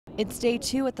It's day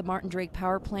 2 at the Martin Drake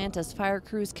Power Plant as fire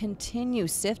crews continue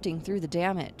sifting through the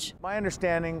damage. My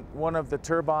understanding, one of the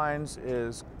turbines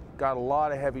is got a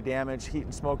lot of heavy damage, heat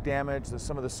and smoke damage,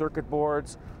 some of the circuit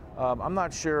boards. I'm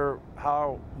not sure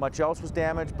how much else was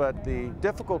damaged, but the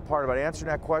difficult part about answering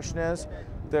that question is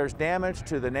there's damage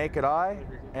to the naked eye,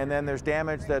 and then there's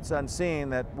damage that's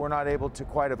unseen that we're not able to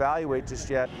quite evaluate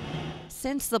just yet.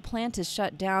 Since the plant is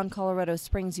shut down, Colorado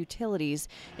Springs Utilities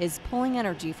is pulling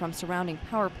energy from surrounding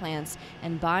power plants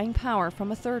and buying power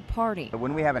from a third party.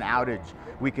 When we have an outage,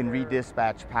 we can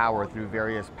redispatch power through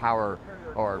various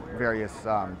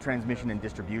transmission and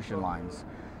distribution lines.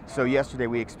 So yesterday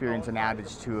we experienced an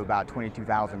outage to about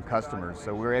 22,000 customers.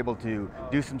 So we were able to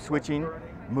do some switching,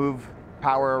 move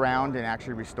power around, and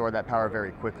actually restore that power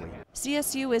very quickly.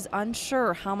 CSU is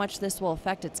unsure how much this will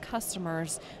affect its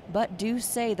customers, but do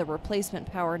say the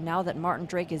replacement power now that Martin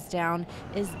Drake is down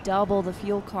is double the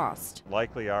fuel cost.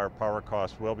 Likely our power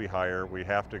costs will be higher. We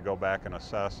have to go back and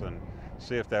assess and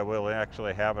see if that will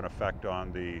actually have an effect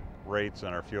on the rates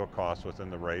and our fuel costs within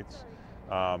the rates.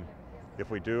 If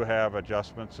we do have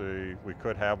adjustments, we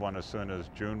could have one as soon as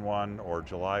June 1 or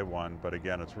July 1, but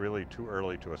again, it's really too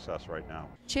early to assess right now.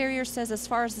 Charrier says as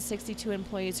far as the 62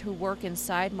 employees who work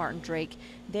inside Martin Drake,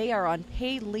 they are on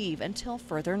paid leave until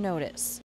further notice.